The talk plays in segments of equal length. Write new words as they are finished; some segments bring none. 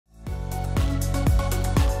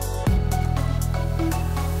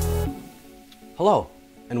Hello,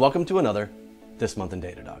 and welcome to another This Month in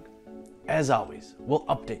Datadog. As always, we'll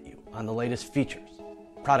update you on the latest features,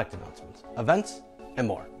 product announcements, events, and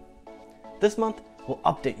more. This month, we'll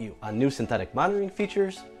update you on new synthetic monitoring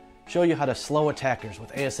features, show you how to slow attackers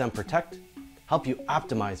with ASM Protect, help you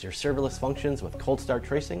optimize your serverless functions with cold start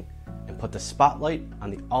tracing, and put the spotlight on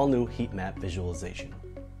the all-new heat map visualization.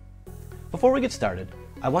 Before we get started,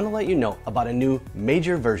 I want to let you know about a new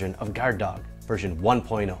major version of GuardDog, version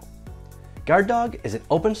 1.0. GuardDog is an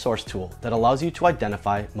open source tool that allows you to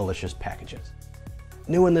identify malicious packages.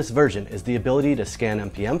 New in this version is the ability to scan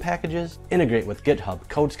NPM packages, integrate with GitHub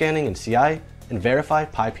code scanning and CI, and verify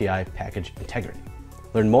PyPI package integrity.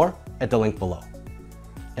 Learn more at the link below.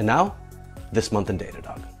 And now, This Month in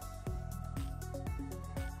Datadog.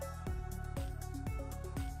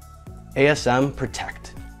 ASM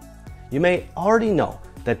Protect. You may already know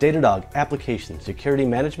that Datadog Application Security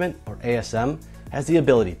Management, or ASM, has the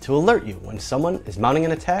ability to alert you when someone is mounting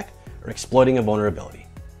an attack or exploiting a vulnerability.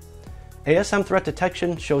 ASM Threat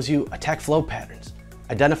Detection shows you attack flow patterns,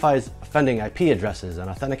 identifies offending IP addresses on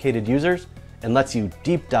authenticated users, and lets you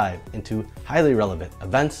deep dive into highly relevant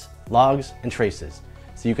events, logs, and traces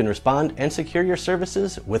so you can respond and secure your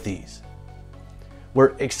services with ease.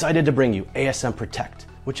 We're excited to bring you ASM Protect,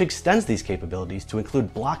 which extends these capabilities to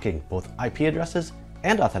include blocking both IP addresses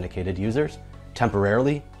and authenticated users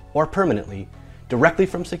temporarily or permanently directly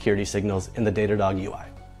from security signals in the Datadog UI.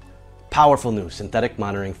 Powerful new synthetic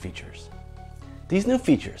monitoring features. These new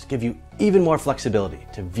features give you even more flexibility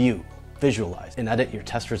to view, visualize, and edit your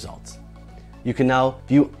test results. You can now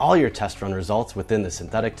view all your test run results within the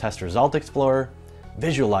Synthetic Test Result Explorer,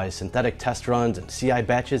 visualize synthetic test runs and CI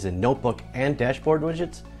batches in Notebook and Dashboard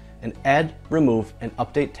widgets, and add, remove, and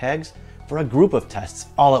update tags for a group of tests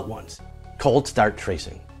all at once. Cold start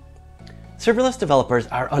tracing. Serverless developers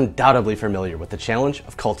are undoubtedly familiar with the challenge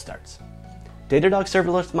of cold starts. Datadog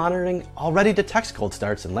Serverless Monitoring already detects cold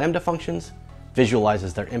starts in Lambda functions,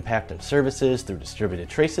 visualizes their impact on services through distributed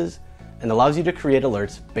traces, and allows you to create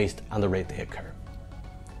alerts based on the rate they occur.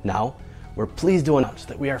 Now, we're pleased to announce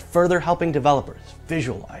that we are further helping developers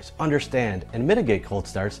visualize, understand, and mitigate cold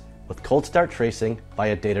starts with cold start tracing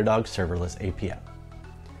via Datadog Serverless APM.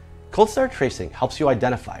 Cold start tracing helps you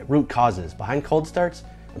identify root causes behind cold starts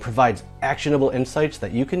and provides actionable insights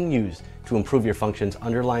that you can use to improve your function's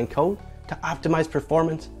underlying code to optimize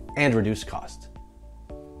performance and reduce cost.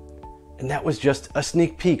 And that was just a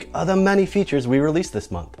sneak peek of the many features we released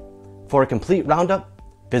this month. For a complete roundup,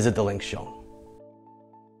 visit the link shown.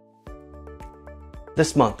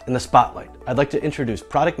 This month in the spotlight, I'd like to introduce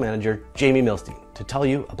Product Manager Jamie Milstein to tell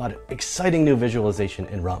you about an exciting new visualization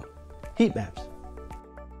in RUM, Heatmaps.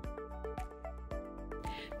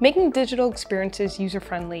 Making digital experiences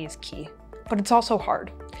user-friendly is key, but it's also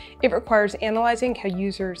hard. It requires analyzing how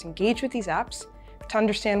users engage with these apps to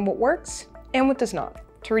understand what works and what does not,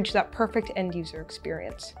 to reach that perfect end-user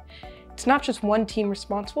experience. It's not just one team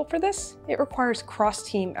responsible for this, it requires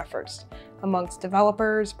cross-team efforts amongst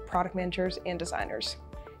developers, product managers, and designers.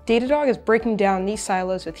 Datadog is breaking down these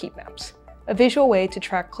silos with Heatmaps, a visual way to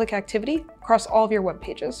track click activity across all of your web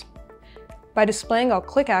pages. By displaying all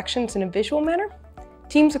click actions in a visual manner,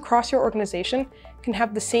 teams across your organization can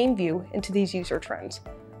have the same view into these user trends,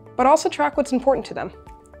 but also track what's important to them.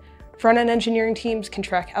 Front-end engineering teams can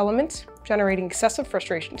track elements generating excessive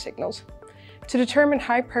frustration signals to determine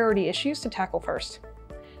high-priority issues to tackle first.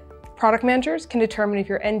 Product managers can determine if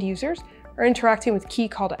your end users are interacting with key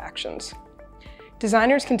call to actions.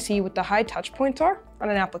 Designers can see what the high touch points are on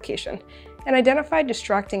an application and identify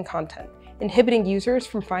distracting content, inhibiting users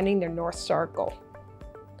from finding their North Star goal.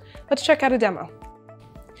 Let's check out a demo.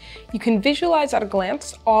 You can visualize at a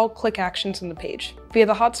glance all click actions on the page via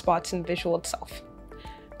the hotspots in the visual itself.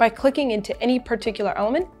 By clicking into any particular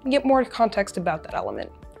element, you get more context about that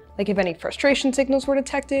element, like if any frustration signals were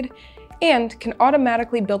detected, and can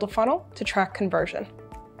automatically build a funnel to track conversion.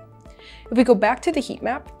 If we go back to the heat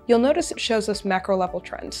map, you'll notice it shows us macro-level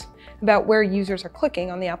trends about where users are clicking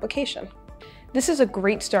on the application. This is a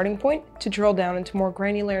great starting point to drill down into more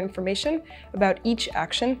granular information about each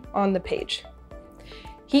action on the page.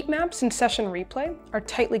 Heat maps and session replay are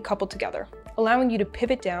tightly coupled together, allowing you to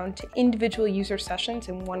pivot down to individual user sessions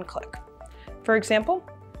in one click. For example,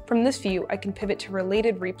 from this view, I can pivot to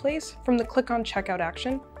related replays from the click on checkout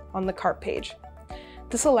action on the cart page.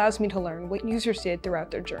 This allows me to learn what users did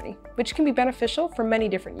throughout their journey, which can be beneficial for many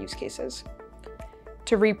different use cases.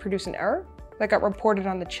 To reproduce an error that got reported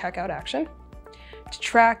on the checkout action, to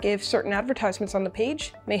track if certain advertisements on the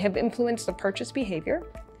page may have influenced the purchase behavior,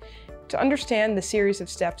 to understand the series of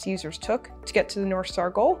steps users took to get to the North Star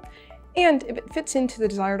goal, and if it fits into the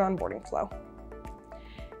desired onboarding flow.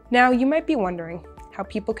 Now, you might be wondering how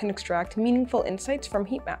people can extract meaningful insights from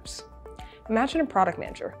heat maps. Imagine a product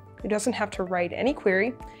manager who doesn't have to write any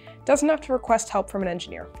query, doesn't have to request help from an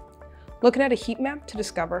engineer, looking at a heat map to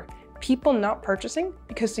discover people not purchasing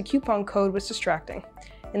because the coupon code was distracting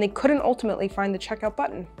and they couldn't ultimately find the checkout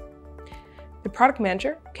button. The product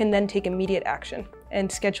manager can then take immediate action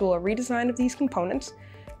and schedule a redesign of these components,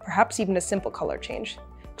 perhaps even a simple color change,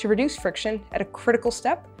 to reduce friction at a critical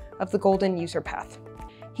step of the golden user path.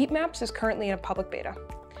 Heatmaps is currently in a public beta.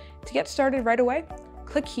 To get started right away,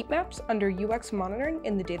 click Heatmaps under UX Monitoring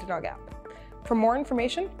in the Datadog app. For more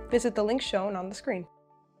information, visit the link shown on the screen.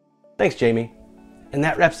 Thanks, Jamie. And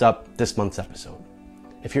that wraps up this month's episode.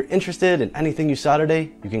 If you're interested in anything you saw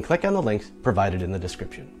today, you can click on the links provided in the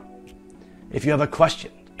description. If you have a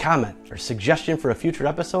question, comment, or suggestion for a future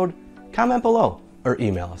episode, comment below or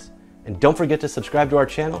email us. And don't forget to subscribe to our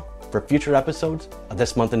channel for future episodes of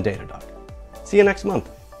This Month in Datadog. See you next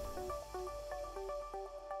month.